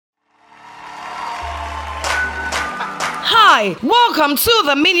Hi, welcome to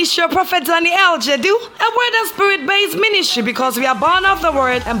the ministry of Prophet Daniel Jedu, a word and spirit-based ministry because we are born of the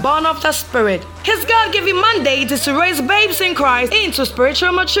word and born of the spirit. His God-given mandate is to raise babes in Christ into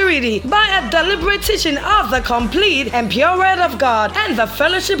spiritual maturity by a deliberate teaching of the complete and pure word of God and the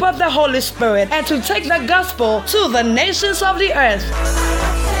fellowship of the Holy Spirit, and to take the gospel to the nations of the earth.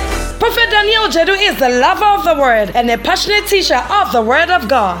 Prophet Daniel Jedu is the lover of the word and a passionate teacher of the word of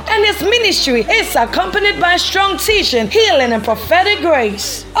God, and his ministry is accompanied by strong teaching, healing, and prophetic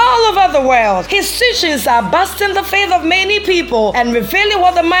grace. All over the world, his teachings are boosting the faith of many people and revealing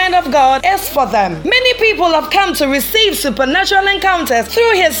what the mind of God is for them. Many people have come to receive supernatural encounters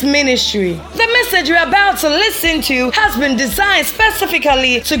through his ministry. The message you're about to listen to has been designed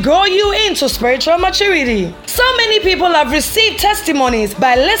specifically to grow you into spiritual maturity. So many people have received testimonies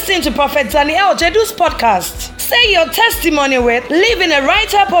by listening to Prophet Daniel Jedu's podcast. Say your testimony with leaving a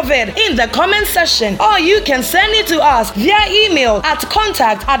write-up of it in the comment section, or you can send it to us via email at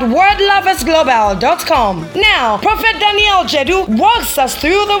contact@wordloversglobal.com. Now, Prophet Daniel Jedu walks us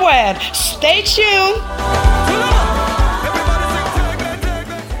through the word. Stay tuned.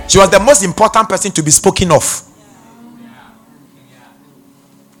 She was the most important person to be spoken of.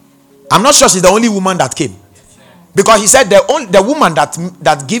 I'm not sure she's the only woman that came. Because he said, the woman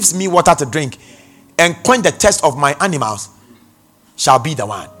that gives me water to drink and quench the thirst of my animals shall be the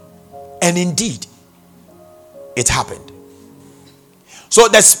one. And indeed, it happened. So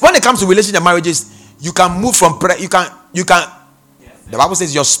when it comes to relationship and marriages, you can move from prayer. You can. The Bible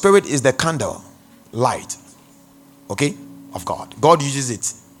says your spirit is the candle light, okay, of God. God uses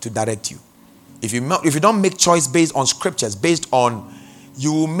it to direct you. If you don't make choice based on scriptures, based on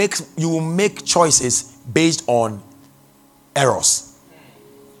you will make choices based on errors.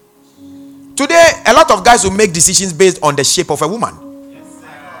 Today, a lot of guys will make decisions based on the shape of a woman.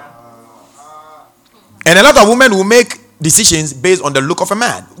 And a lot of women will make decisions based on the look of a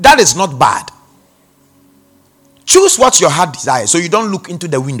man. That is not bad. Choose what your heart desires so you don't look into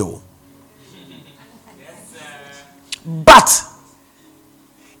the window. But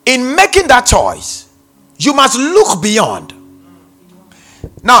in making that choice, you must look beyond.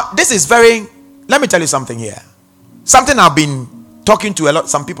 Now, let me tell you something here. Something I've been talking to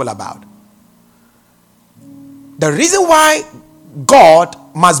some people about. The reason why God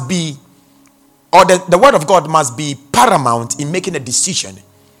must be, or the word of God must be paramount in making a decision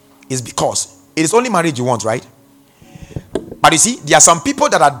is because it is only marriage you want, right? But you see, there are some people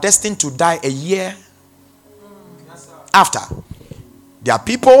that are destined to die a year after. There are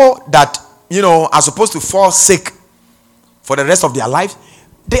people that, are supposed to fall sick for the rest of their life.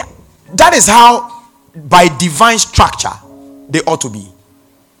 That is how, by divine structure, they ought to be.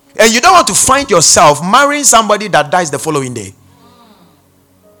 And you don't want to find yourself marrying somebody that dies the following day.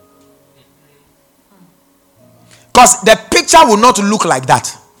 Because the picture will not look like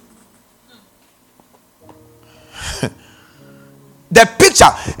that. The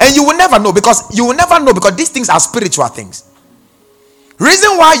picture, and you will never know because these things are spiritual things.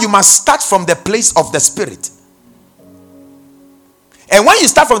 Reason why you must start from the place of the spirit. And when you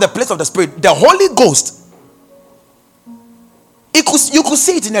start from the place of the spirit, the Holy Ghost, you could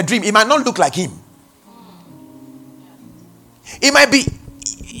see it in a dream. It might not look like him. It might be,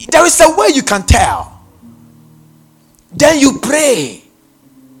 there is a way you can tell. Then you pray.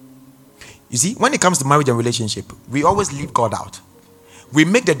 You see, when it comes to marriage and relationship, we always leave God out. We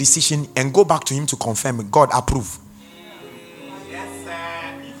make the decision and go back to him to confirm it. God approve.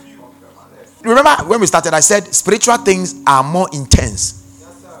 Remember when we started, I said spiritual things are more intense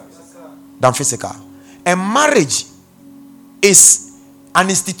than physical. And marriage is an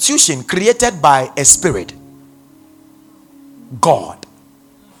institution created by a spirit, God.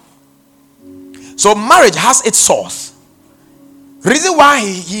 So marriage has its source. Reason why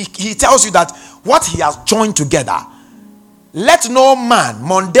he tells you that what he has joined together, let no man,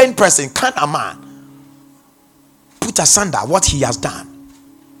 mundane person, can a man put asunder what he has done.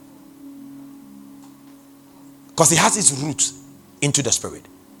 Because it has its roots into the spirit.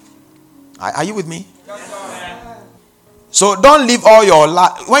 Are you with me? Yes, so don't live all your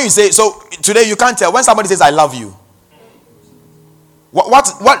life. When you say, so today you can't tell. When somebody says, I love you. What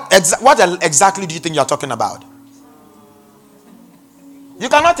exactly do you think you're talking about? You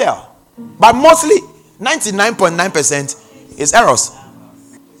cannot tell. But mostly, 99.9% is eros.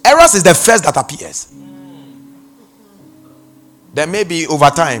 Eros is the first that appears. Then maybe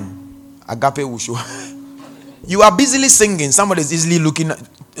over time, agape will show. You are busily singing. Somebody is easily looking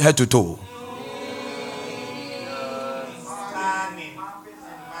head to toe.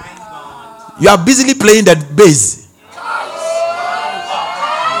 You are busily playing the bass.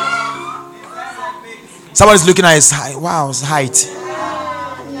 Somebody's looking at his height. Wow, his height.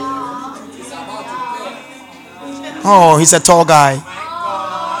 Oh, he's a tall guy.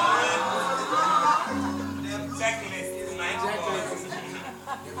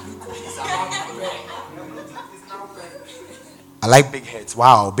 I like big heads.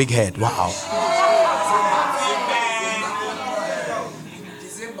 Wow, big head. Wow.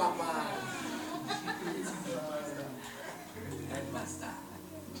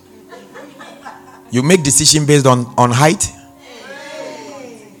 You make decision based on height.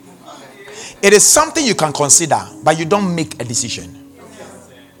 It is something you can consider, but you don't make a decision.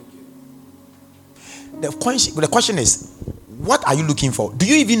 The question is, what are you looking for? Do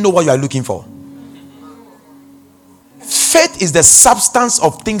you even know what you are looking for? Faith is the substance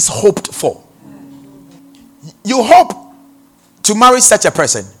of things hoped for. You hope to marry such a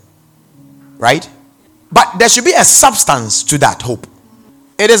person, right? But there should be a substance to that hope.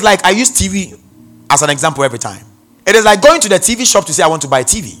 It is like, I use TV as an example every time. It is like going to the TV shop to say, I want to buy a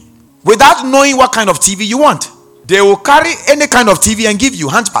TV, without knowing what kind of TV you want. They will carry any kind of TV and give you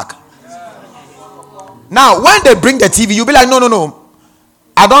handpack. Now, when they bring the TV, you'll be like, no,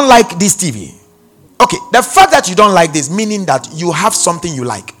 I don't like this TV. Okay, the fact that you don't like this, meaning that you have something you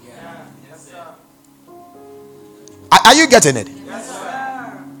like. Are you getting it?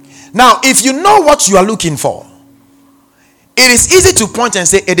 Now, if you know what you are looking for, it is easy to point and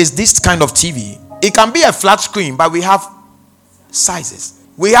say, it is this kind of TV. It can be a flat screen, but we have sizes.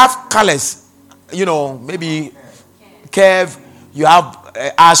 We have colors. Maybe curve. You have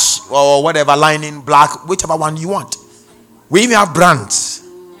ash or whatever, lining, black, whichever one you want. We even have brands.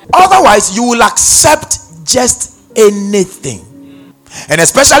 Otherwise, you will accept just anything. And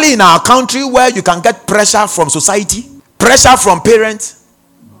especially in our country, where you can get pressure from society, pressure from parents,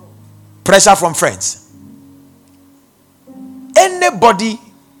 pressure from friends. Anybody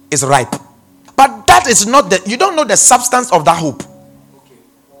is ripe. But that is not you don't know the substance of that hope.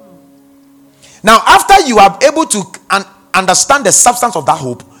 Now, after you are able to understand the substance of that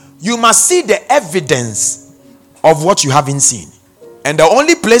hope, you must see the evidence of what you haven't seen. And the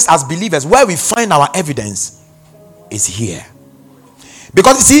only place as believers where we find our evidence is here.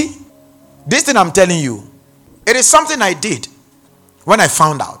 Because you see, this thing I'm telling you, it is something I did when I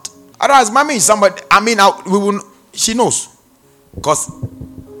found out. Otherwise, mommy is somebody, she knows. Because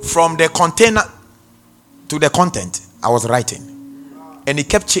from the container to the content, I was writing. And it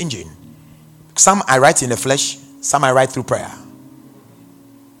kept changing. Some I write in the flesh, some I write through prayer.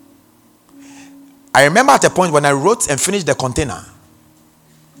 I remember at a point when I wrote and finished the container,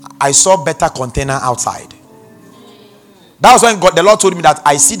 I saw better container outside. That was when the Lord told me that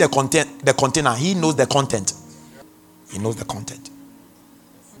I see the container. He knows the content. He knows the content.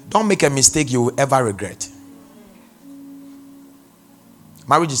 Don't make a mistake you will ever regret.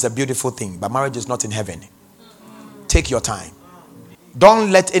 Marriage is a beautiful thing, but marriage is not in heaven. Take your time.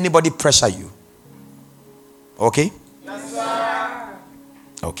 Don't let anybody pressure you. Okay? Yes, sir.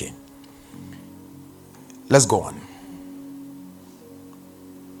 Okay. Let's go on.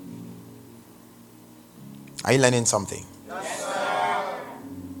 Are you learning something? Yes, sir.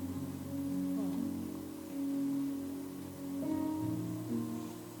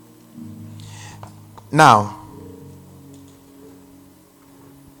 Now,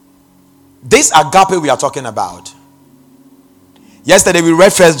 this agape we are talking about. Yesterday we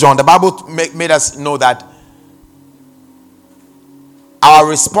read 1 John. The Bible made us know that our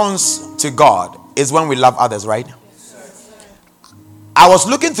response to God is when we love others, right? I was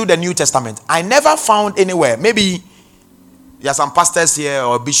looking through the New Testament. I never found anywhere. Maybe there are some pastors here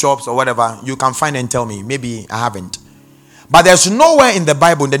or bishops or whatever. You can find and tell me. Maybe I haven't. But there's nowhere in the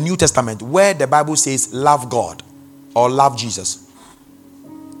Bible, in the New Testament, where the Bible says love God or love Jesus.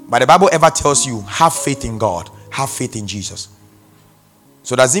 But the Bible ever tells you have faith in God, have faith in Jesus.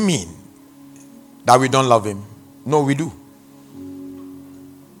 So does it mean that we don't love him? No, we do.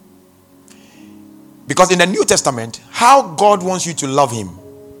 Because in the New Testament, how God wants you to love him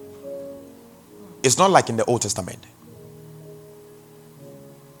is not like in the Old Testament.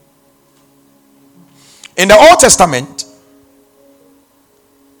 In the Old Testament,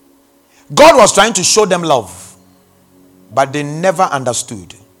 God was trying to show them love, but they never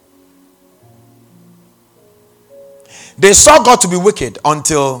understood. They saw God to be wicked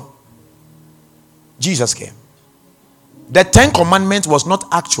until Jesus came. The 10 Commandments was not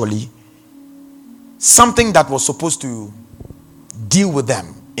actually something that was supposed to deal with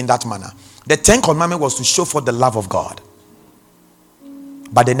them in that manner. The 10 Commandments was to show forth the love of God.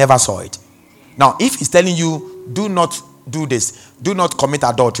 But they never saw it. Now, if he's telling you, do not do this, do not commit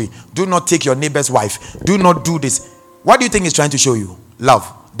adultery, do not take your neighbor's wife, do not do this, what do you think he's trying to show you?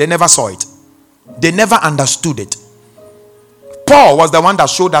 Love. They never saw it. They never understood it. Paul was the one that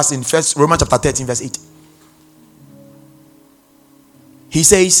showed us in Romans chapter 13 verse 8. He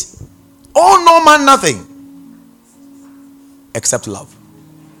says, "Oh, no man nothing except love."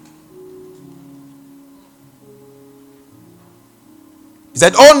 He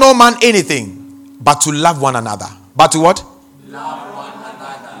said, "Oh, no man anything but to love one another." But to what? Love one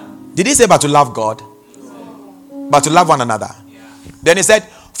another. Did he say but to love God? No. But to love one another. Yeah. Then he said,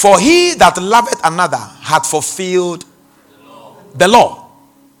 "For he that loveth another hath fulfilled the law."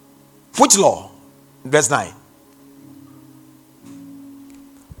 Which law? Verse 9.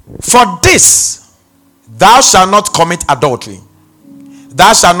 "For this, thou shalt not commit adultery,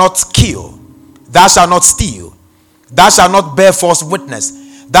 thou shalt not kill, thou shalt not steal, thou shalt not bear false witness,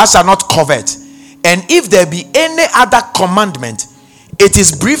 thou shalt not covet. And if there be any other commandment, it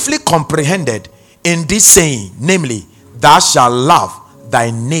is briefly comprehended in this saying, namely, thou shalt love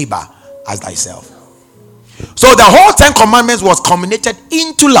thy neighbor as thyself." So the whole 10 commandments was culminated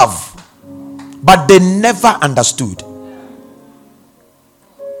into love, but they never understood.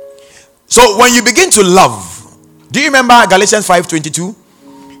 So when you begin to love, do you remember Galatians 5:22?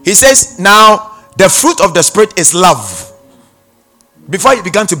 He says, now the fruit of the Spirit is love. Before he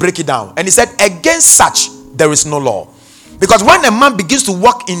began to break it down, and he said, against such there is no law. Because when a man begins to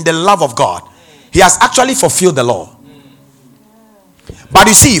walk in the love of God, he has actually fulfilled the law. But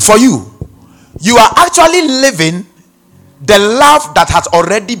you see, for you are actually living the love that has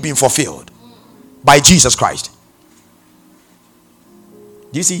already been fulfilled by Jesus Christ.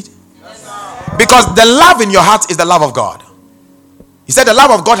 Do you see it? Because the love in your heart is the love of God. He said the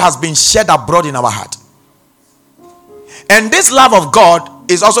love of God has been shed abroad in our heart. And this love of God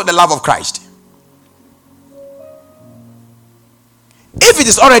is also the love of Christ. If it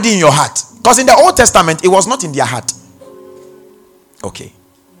is already in your heart, because in the Old Testament it was not in their heart. Okay.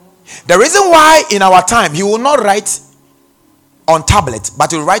 The reason why in our time he will not write on tablet,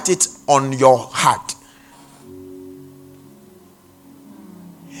 but he will write it on your heart.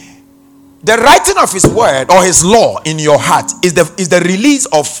 The writing of his word or his law in your heart is the release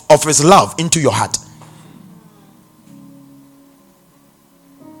of his love into your heart.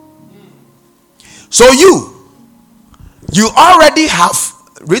 So you already have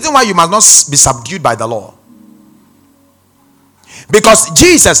reason why you must not be subdued by the law. Because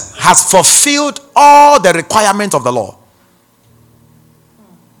Jesus has fulfilled all the requirements of the law.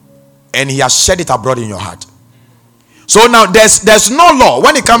 And he has shed it abroad in your heart. So now there's no law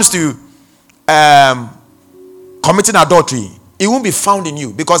when it comes to committing adultery. It won't be found in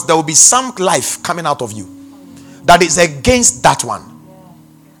you, because there will be some life coming out of you that is against that one.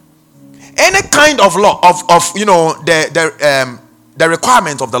 Any kind of law of the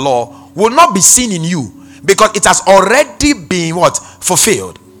requirement of the law will not be seen in you, because it has already been what?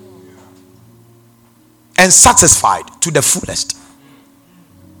 Fulfilled and satisfied to the fullest.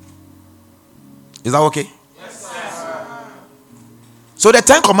 Is that okay? Yes, sir. So the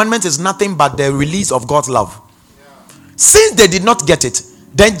 10 commandments is nothing but the release of God's love. Since they did not get it,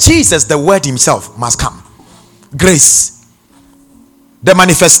 then Jesus, the word himself, must come. Grace, the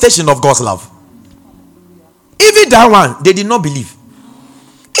manifestation of God's love. Even that one they did not believe.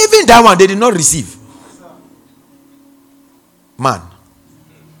 Even that one they did not receive. Man,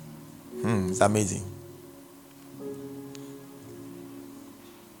 it's amazing.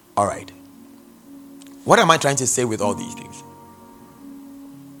 All right. What am I trying to say with all these things?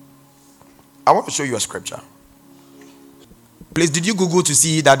 I want to show you a scripture. Please, did you Google to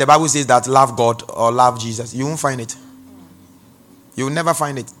see that the Bible says that love God or love Jesus? You won't find it. You will never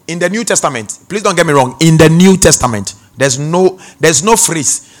find it. In the New Testament, please don't get me wrong. In the New Testament, there's no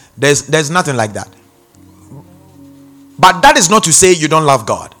phrase. There's nothing like that. But that is not to say you don't love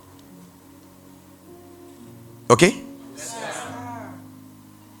God. Okay?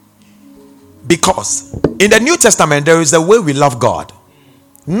 Because in the New Testament there is a way we love God,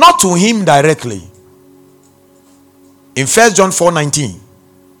 not to him directly. In 1 John 4:19,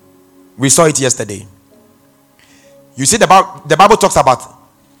 we saw it yesterday. You see the Bible talks about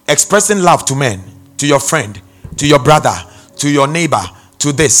expressing love to men, to your friend, to your brother, to your neighbor,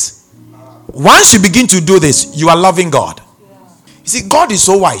 to this. Once you begin to do this, you are loving God. You see, God is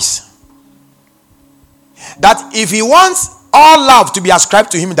so wise that if he wants all love to be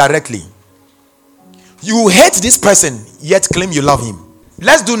ascribed to him directly, you hate this person yet claim you love him.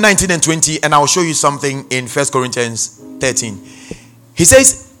 Let's do 19 and 20 and I'll show you something in 1 Corinthians 13. He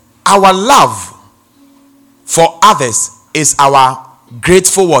says, our love for others is our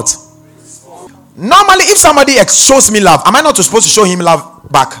grateful what? Normally, if somebody shows me love, am I not supposed to show him love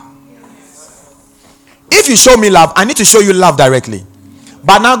back? If you show me love, I need to show you love directly.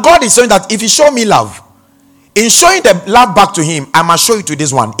 But now God is showing that if you show me love, in showing the love back to him, I must show it to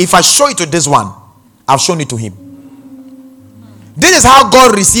this one. If I show it to this one, I've shown it to him. This is how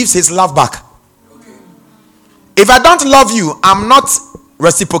God receives his love back. If I don't love you, I'm not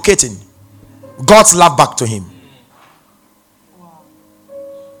reciprocating God's love back to him.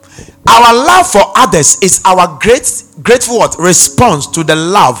 Our love for others is our grateful what? Response to the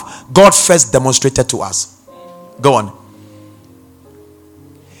love God first demonstrated to us. Go on.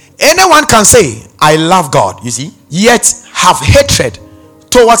 Anyone can say, I love God, you see, yet have hatred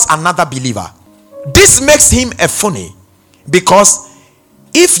towards another believer. This makes him a phony, because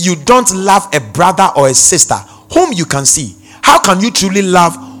if you don't love a brother or a sister whom you can see, how can you truly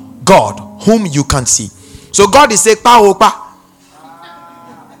love God whom you can see? So God is saying,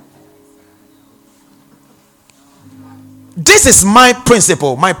 this is my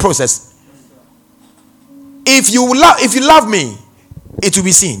principle, my process. If you love me, it will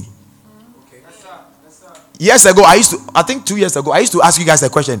be seen. Years ago, I think 2 years ago, I used to ask you guys a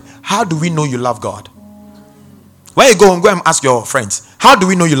question. How do we know you love God? When you go and ask your friends, how do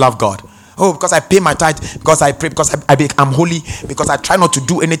we know you love God? Oh, because I pay my tithe, because I pray, because I'm holy, because I try not to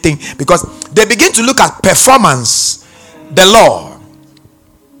do anything. Because they begin to look at performance, the law,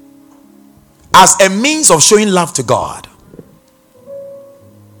 as a means of showing love to God.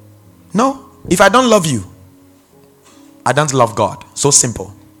 No, if I don't love you, I don't love God. So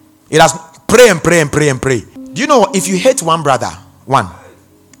simple. It has pray and pray and pray and pray. Do you know if you hate one brother,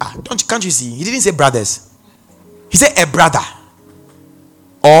 can't you see? He didn't say brothers. He said a brother.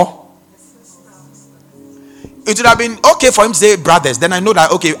 Or it would have been okay for him to say brothers. Then I know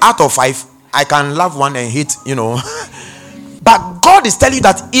that okay, out of 5, I can love one and hate, But God is telling you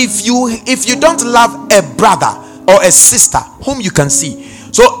that if you don't love a brother or a sister whom you can see,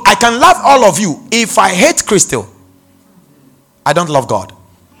 so I can love all of you. If I hate Crystal, I don't love God.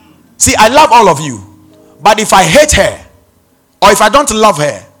 See, I love all of you. But if I hate her, or if I don't love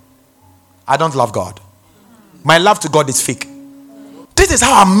her, I don't love God. My love to God is fake. This is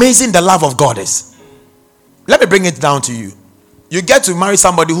how amazing the love of God is. Let me bring it down to you. You get to marry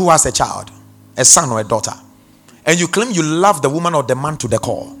somebody who has a child, a son or a daughter, and you claim you love the woman or the man to the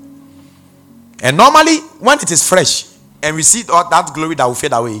core. And normally, when it is fresh, and we see that glory that will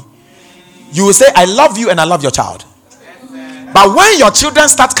fade away, you will say, I love you and I love your child. But when your children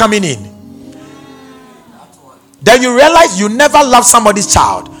start coming in, then you realize you never loved somebody's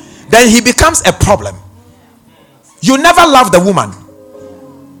child. Then he becomes a problem. You never loved the woman.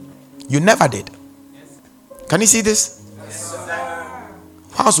 You never did. Can you see this?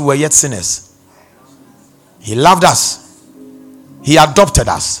 Whilst we were yet sinners, he loved us. He adopted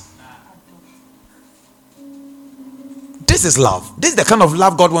us. This is love. This is the kind of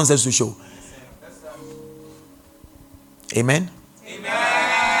love God wants us to show. Amen.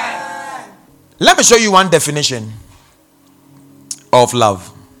 Amen. Let me show you one definition of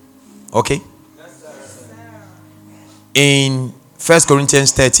love. Okay? In 1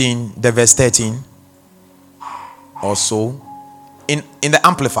 Corinthians 13, the verse 13 or so, in the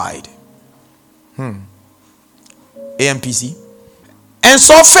Amplified. AMPC. And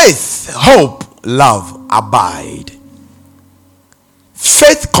so faith, hope, love abide.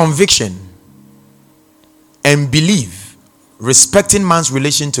 Faith, conviction, and belief, respecting man's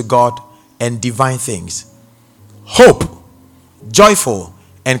relation to God and divine things. Hope, joyful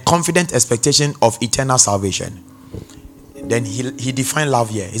and confident expectation of eternal salvation. Then he defined love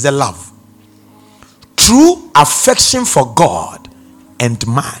here. He said love. True affection for God and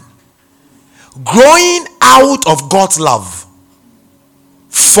man. Growing out of God's love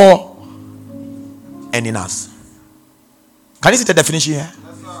for and in us. Can you see the definition here?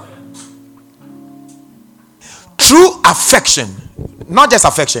 True affection. Not just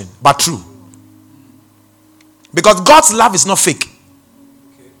affection, but true. Because God's love is not fake.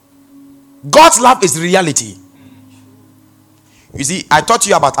 God's love is reality. You see, I taught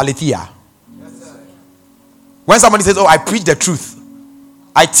you about aletheia. When somebody says, oh, I preach the truth,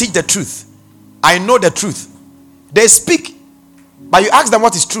 I teach the truth, I know the truth, they speak, but you ask them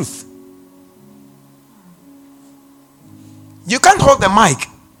what is truth. You can't hold the mic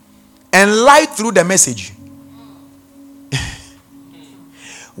and lie through the message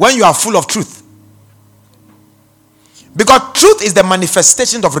when you are full of truth. Because truth is the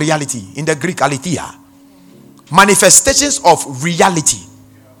manifestation of reality. In the Greek, aletheia. Manifestations of reality.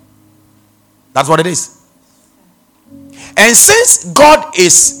 That's what it is. And since God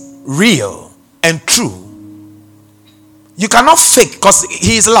is real and true, you cannot fake, because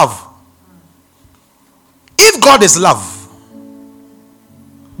he is love. If God is love,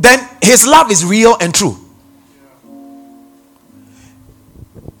 then his love is real and true.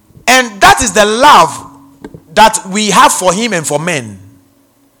 That is the love that we have for him and for men,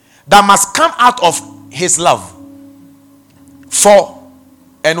 that must come out of his love for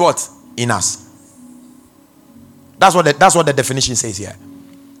and what? In us. That's what the definition says here.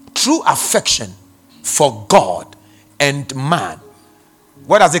 True affection for God and man.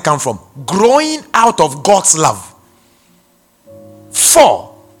 Where does it come from? Growing out of God's love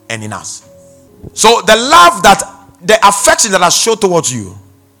for and in us. So the love, that the affection that I show towards you,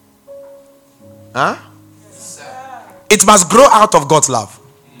 it must grow out of God's love.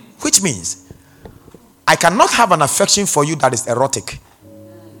 Which means I cannot have an affection for you that is erotic,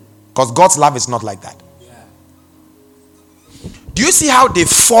 because God's love is not like that. Do you see how they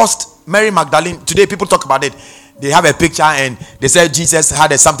forced Mary Magdalene? Today people talk about it. They have a picture and they said Jesus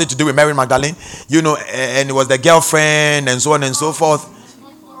had something to do with Mary Magdalene, and it was the girlfriend and so on and so forth.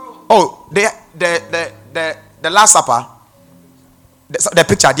 Oh, the Last Supper, the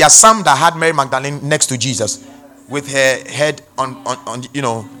picture, there are some that had Mary Magdalene next to Jesus with her head on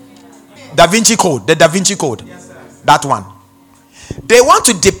Da Vinci Code, the Da Vinci Code, that one. They want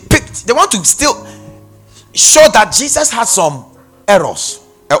to depict, they want to still show that Jesus had some eros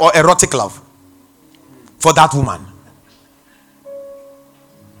or erotic love for that woman.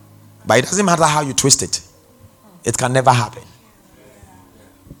 But it doesn't matter how you twist it, it can never happen.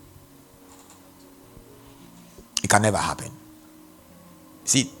 It can never happen.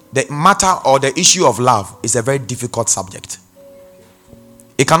 See, the matter or the issue of love is a very difficult subject.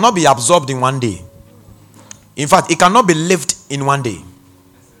 It cannot be absorbed in one day. In fact, it cannot be lived in one day.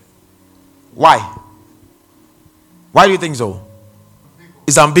 Why? Why do you think so?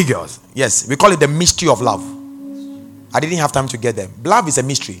 It's ambiguous. Yes, we call it the mystery of love. I didn't have time to get there. Love is a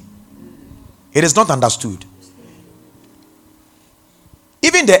mystery. It is not understood.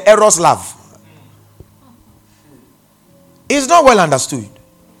 Even the eros love is not well understood.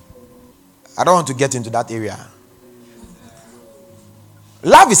 I don't want to get into that area.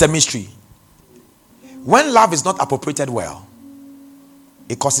 Love is a mystery. When love is not appropriated well,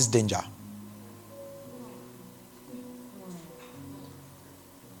 it causes danger.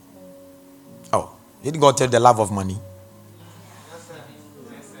 Oh, didn't God tell the love of money?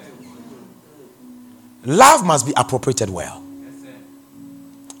 Love must be appropriated well.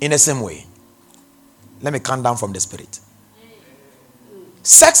 In the same way, let me calm down from the spirit.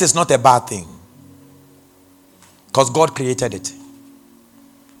 Sex is not a bad thing, because God created it.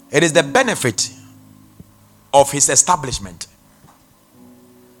 It is the benefit of his establishment.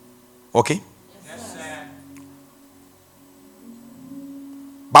 Okay? Yes, sir.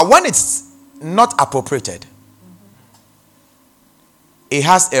 But when it's not appropriated, it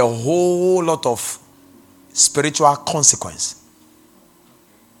has a whole lot of spiritual consequence.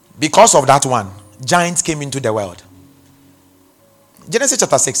 Because of that one, giants came into the world. Genesis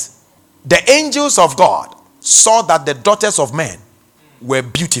chapter 6. The angels of God saw that the daughters of men were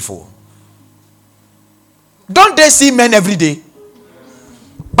beautiful. Don't they see men every day?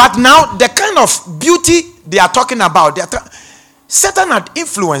 But now the kind of beauty they are talking about, Satan had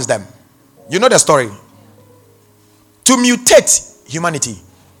influenced them. You know the story. To mutate humanity,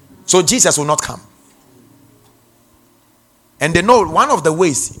 so Jesus will not come. And they know one of the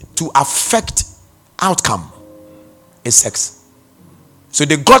ways to affect outcome is sex. So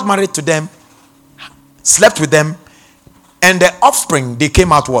they got married to them, slept with them, and the offspring they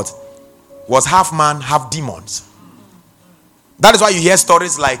came out what? Was half man, half demons. That is why you hear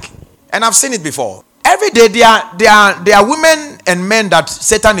stories like, and I've seen it before. Every day there are women and men that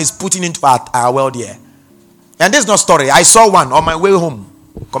Satan is putting into our world here. And this is not story. I saw one on my way home,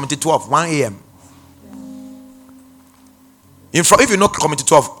 Committee 12, 1 a.m. If you know Committee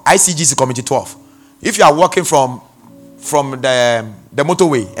 12, ICGC Committee 12. If you are walking from the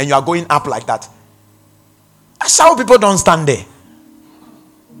motorway and you are going up like that, that's how people don't stand there.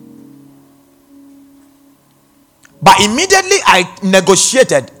 But immediately I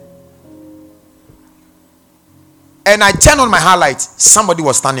negotiated and I turned on my highlights. Somebody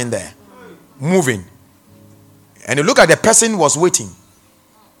was standing there, moving. And you look at the person was waiting.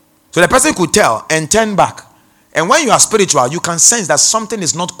 So the person could tell and turn back. And when you are spiritual, you can sense that something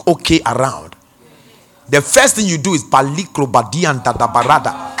is not okay around. The first thing you do is palikrobadi and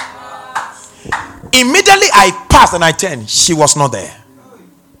dadabarada. Immediately I passed and I turned. She was not there.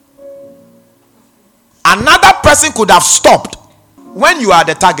 Another person could have stopped. When you are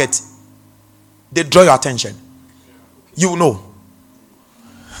the target, they draw your attention. You know.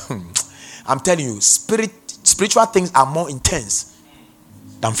 I'm telling you, spiritual things are more intense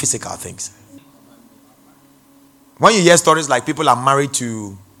than physical things. When you hear stories like people are married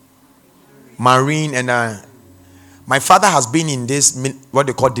to marine and My father has been in this, what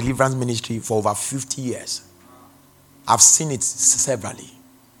they call deliverance ministry, for over 50 years. I've seen it severally.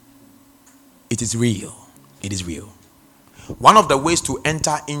 It is real. It is real. One of the ways to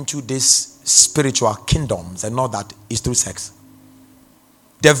enter into these spiritual kingdoms and all that is through sex.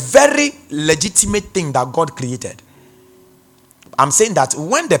 The very legitimate thing that God created. I'm saying that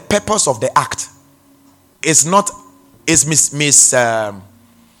when the purpose of the act is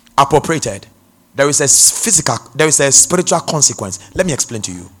appropriated, there is a spiritual consequence. Let me explain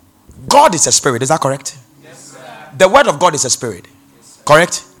to you. God is a spirit, is that correct? Yes, sir. The word of God is a spirit. Yes,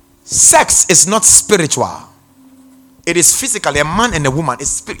 correct? Sex is not spiritual. It is physically a man and a woman.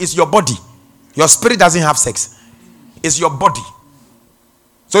 It's your body. Your spirit doesn't have sex. It's your body.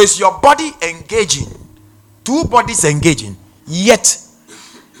 So it's your body engaging. Two bodies engaging. Yet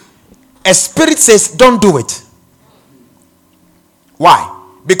a spirit says don't do it. Why?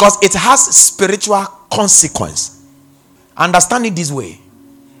 Because it has spiritual consequence. Understand it this way.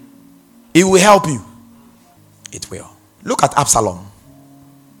 It will help you. It will. Look at Absalom.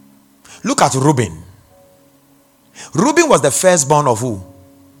 Look at Reuben. Reuben was the firstborn of who?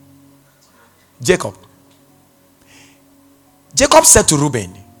 Jacob. Jacob said to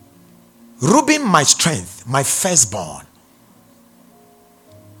Reuben, Reuben, my strength, my firstborn.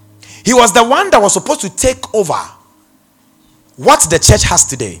 He was the one that was supposed to take over what the church has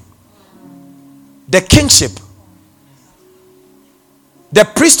today. The kingship, the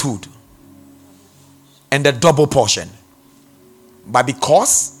priesthood, and the double portion. But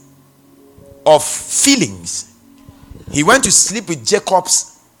because of feelings, he went to sleep with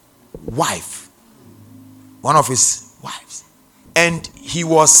Jacob's wife, one of his wives, and he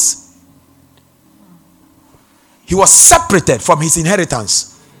was separated from his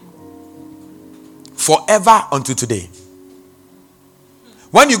inheritance forever until today.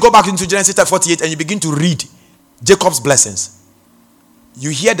 When you go back into Genesis 48 and you begin to read Jacob's blessings, you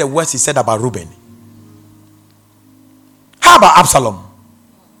hear the words he said about Reuben. How about Absalom?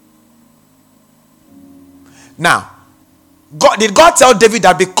 Now, did God tell David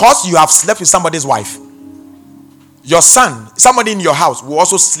that because you have slept with somebody's wife, your son, somebody in your house, will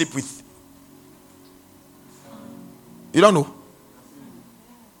also sleep with? You don't know.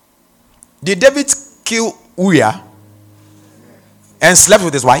 Did David kill Uriah and slept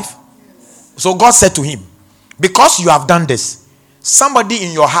with his wife? So God said to him, because you have done this, somebody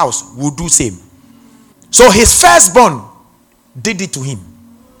in your house will do same. So his firstborn did it to him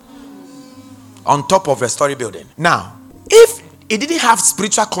on top of a story building. Now, if it didn't have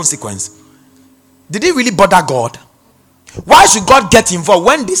spiritual consequence, did it really bother God? Why should God get involved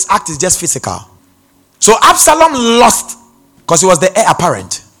when this act is just physical? So Absalom lost because he was the heir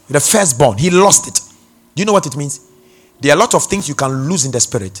apparent, the firstborn. He lost it. Do you know what it means? There are a lot of things you can lose in the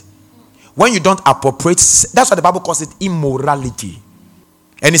spirit when you don't appropriate. That's what the Bible calls it, immorality.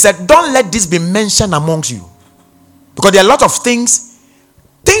 And he said, don't let this be mentioned amongst you, because there are a lot of things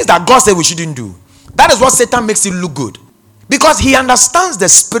that God said we shouldn't do. That is what Satan makes it look good, because he understands the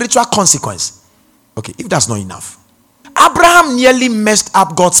spiritual consequence. Okay, if that's not enough, Abraham nearly messed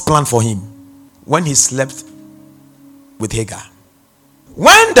up God's plan for him when he slept with Hagar.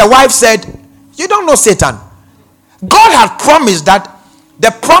 When the wife said, you don't know Satan, God had promised that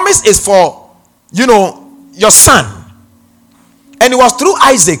the promise is for, your son. And it was through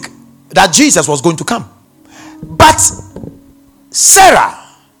Isaac that Jesus was going to come. But Sarah,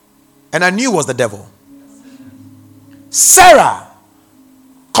 and I knew it was the devil, Sarah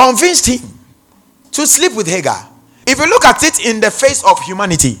convinced him to sleep with Hagar. If you look at it in the face of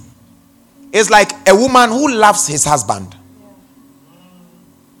humanity, it's like a woman who loves his husband.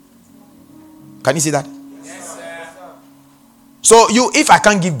 Can you see that? Yes, sir. So if I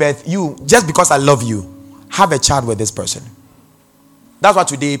can't give birth, just because I love you, have a child with this person. That's why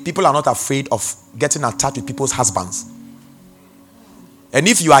today people are not afraid of getting attached with people's husbands. And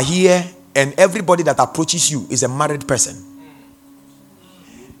if you are here and everybody that approaches you is a married person,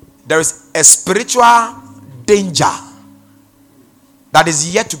 there is a spiritual danger that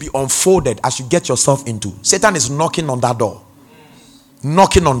is yet to be unfolded as you get yourself into. Satan is knocking on that door.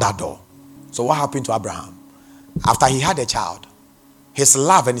 Knocking on that door. So what happened to Abraham? After he had a child, his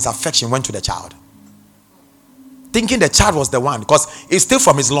love and his affection went to the child, thinking the child was the one, because it's still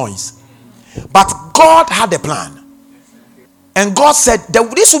from his loins. But God had a plan. And God said,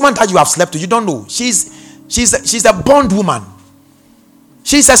 this woman that you have slept with, you don't know. She's a bond woman.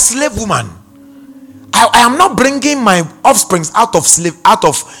 She's a slave woman. I am not bringing my offspring out of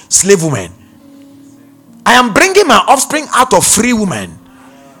slave women. I am bringing my offspring out of free women.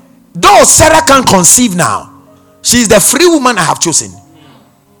 Though Sarah can't conceive now, she is the free woman I have chosen.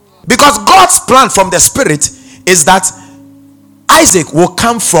 Because God's plan from the spirit is that Isaac will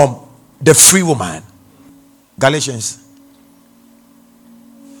come from the free woman. Galatians.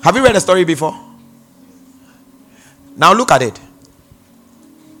 Have you read the story before? Now look at it.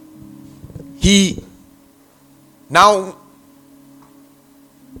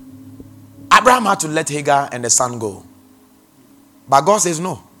 Abraham had to let Hagar and the son go. But God says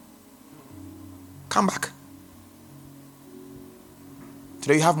no. Come back.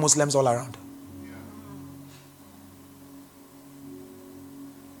 Today you have Muslims all around.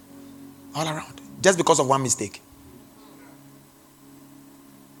 All around. Just because of one mistake.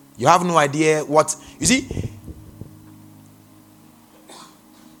 You have no idea what... You see...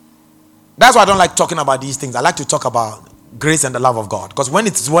 That's why I don't like talking about these things. I like to talk about grace and the love of God. Because when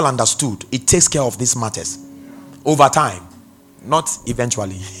it is well understood, it takes care of these matters. Over time. Not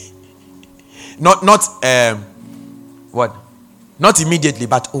eventually. Not immediately,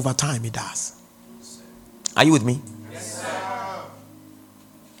 but over time it does. Are you with me? Yes, sir.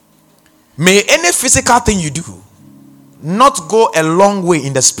 May any physical thing you do not go a long way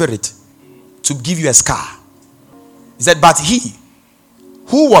in the spirit to give you a scar. He said, but he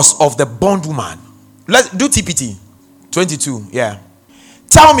who was of the bondwoman. Let's do TPT 22. Yeah.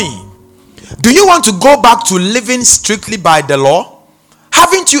 Tell me, do you want to go back to living strictly by the law?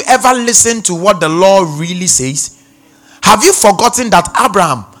 Haven't you ever listened to what the law really says? Have you forgotten that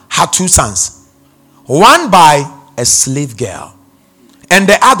Abraham had two sons? One by a slave girl and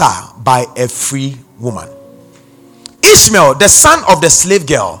the other by a free woman. Ishmael, the son of the slave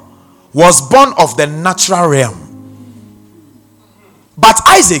girl, was born of the natural realm. But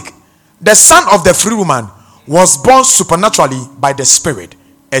Isaac, the son of the free woman, was born supernaturally by the Spirit,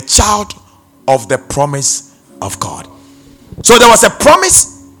 a child of the promise of God. So there was a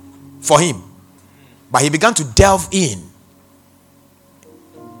promise for him, but he began to delve in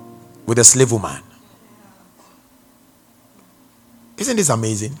with a slave woman. Isn't this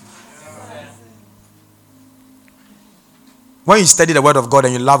amazing? When you study the word of God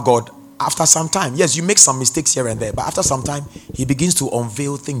and you love God, after some time, yes, you make some mistakes here and there, but after some time, he begins to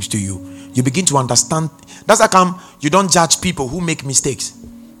unveil things to you. You begin to understand. That's how come you don't judge people who make mistakes,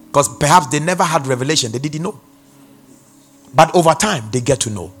 because perhaps they never had revelation. They didn't know. But over time, they get to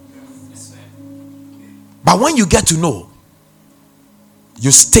know. But when you get to know,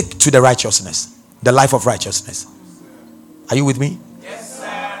 you stick to the righteousness, the life of righteousness. Are you with me? Yes,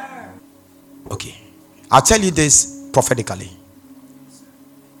 sir. Okay. I'll tell you this prophetically.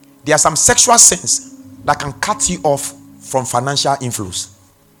 There are some sexual sins that can cut you off from financial influence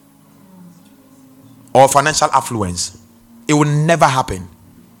or financial affluence. It will never happen.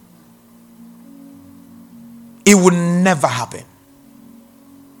 It will never happen.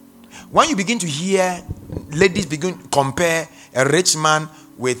 When you begin to hear ladies begin to compare a rich man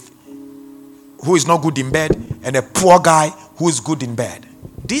with who is not good in bed and a poor guy who is good in bed,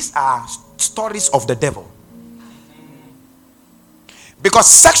 these are stories of the devil. Because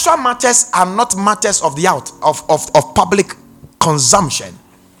sexual matters are not matters of the of public consumption.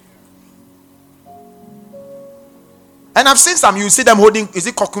 And I've seen some, you see them holding, is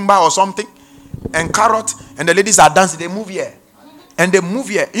it cucumber or something? And carrot, and the ladies are dancing, they move here. And they move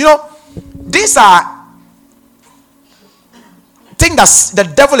here. You know, these are things that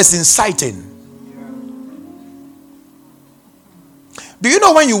the devil is inciting. Do you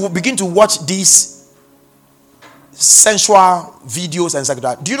know when you begin to watch these sensual videos and like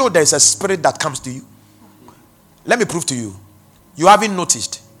that, do you know there's a spirit that comes to you? Let me prove to you. You haven't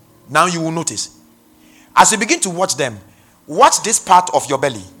noticed. Now you will notice. As you begin to watch them, watch this part of your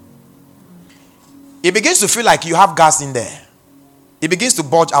belly. It begins to feel like you have gas in there. It begins to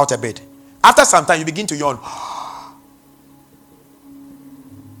bulge out a bit. After some time, you begin to yawn.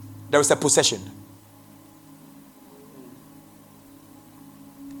 There is a possession.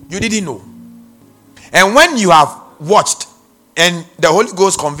 You didn't know. And when you have watched and the Holy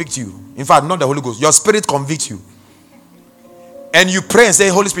Ghost convicts you, in fact, not the Holy Ghost, your spirit convicts you, and you pray and say,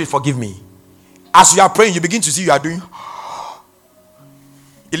 Holy Spirit, forgive me. As you are praying, you begin to see you are doing,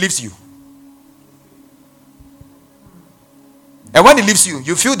 it leaves you. And when it leaves you,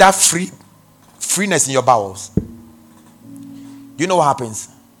 you feel that freeness in your bowels. You know what happens?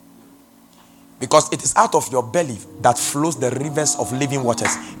 Because it is out of your belly that flows the rivers of living waters.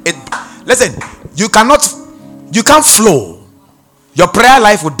 Listen, you can't flow. Your prayer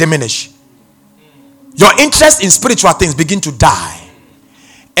life will diminish. Your interest in spiritual things begin to die.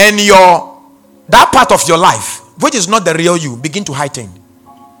 And that part of your life, which is not the real you, begin to heighten.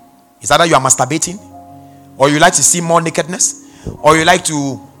 It's either you are masturbating, or you like to see more nakedness, or you like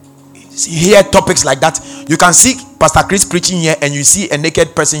to hear topics like that. You can see Pastor Chris preaching here, and you see a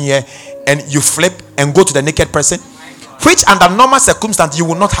naked person here, and you flip and go to the naked person, which under normal circumstance you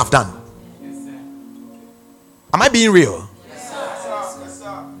will not have done. Am I being real? Yes, sir.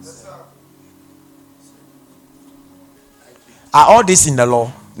 Are all this in the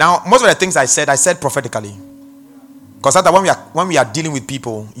law? Now, most of the things I said prophetically. Because when we are dealing with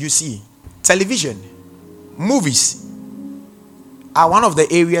people, you see, television, movies are one of the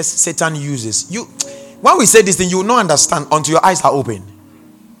areas Satan uses. When we say this thing, you will not understand until your eyes are open.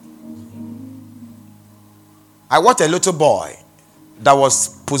 I watched a little boy that was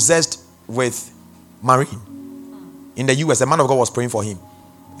possessed with marine in the US. A man of God was praying for him,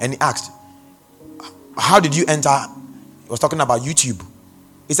 and he asked, "How did you enter?" He was talking about YouTube.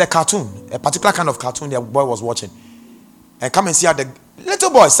 It's a cartoon, a particular kind of cartoon the boy was watching. And come and see how the little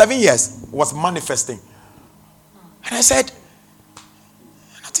boy, 7 years, was manifesting. And I said,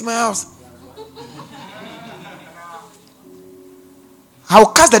 "Not in my house. I'll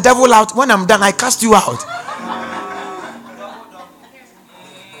cast the devil out. When I'm done, I cast you out."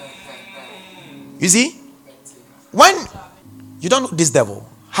 You see, when you don't know this devil,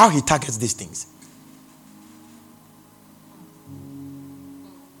 how he targets these things.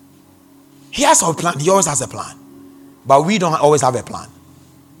 He has a plan. He always has a plan. But we don't always have a plan.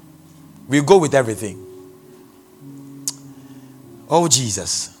 We go with everything. Oh,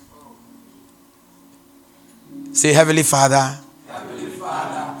 Jesus. Say, Heavenly Father,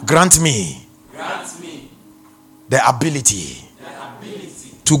 grant me the ability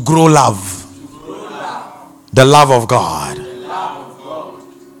to grow love. The love of God.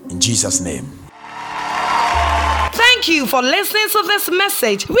 In Jesus' name. Thank you for listening to this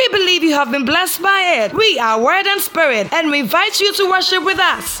message. We believe you have been blessed by it. We are Word and Spirit, and we invite you to worship with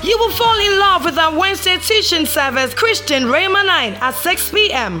us. You will fall in love with our Wednesday teaching service, Christian Rhema 9 at 6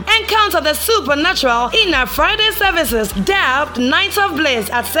 p.m. Encounter the supernatural in our Friday services, Dabbed Night of Bliss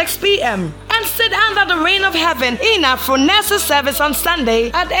at 6 p.m. And sit under the rain of heaven in our Phronesa service on Sunday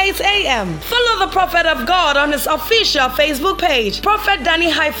at 8 a.m. Follow the Prophet of God on his official Facebook page, Prophet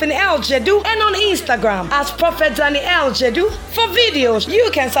Danny-El Jedu, and on Instagram as Prophet Danny-El Jedu. For videos, you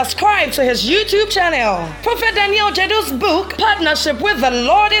can subscribe to his YouTube channel. Prophet Danny-El Jedu's book, Partnership with the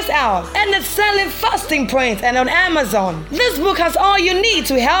Lord, is out, and it's selling fasting print and on Amazon. This book has all you need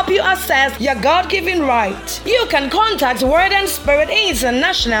to help you access your God-given right. You can contact Word and Spirit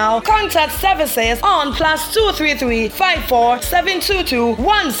International Contact Services on +233 54 722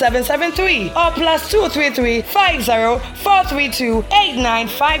 1773 or +233 50 432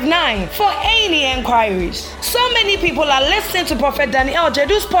 8959 for any inquiries. So many people are listening to Prophet Danny-El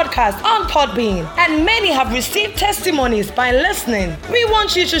Jedu's podcast on Podbean, and many have received testimonies by listening. We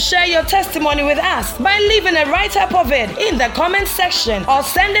want you to share your testimony with us by leaving a write-up of it in the comment section or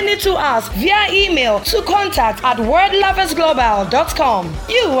sending it to us via email to contact@wordloversglobal.com.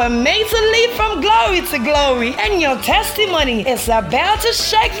 You were made to live from glory to glory, and your testimony is about to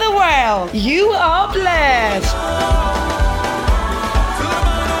shake the world. You are blessed.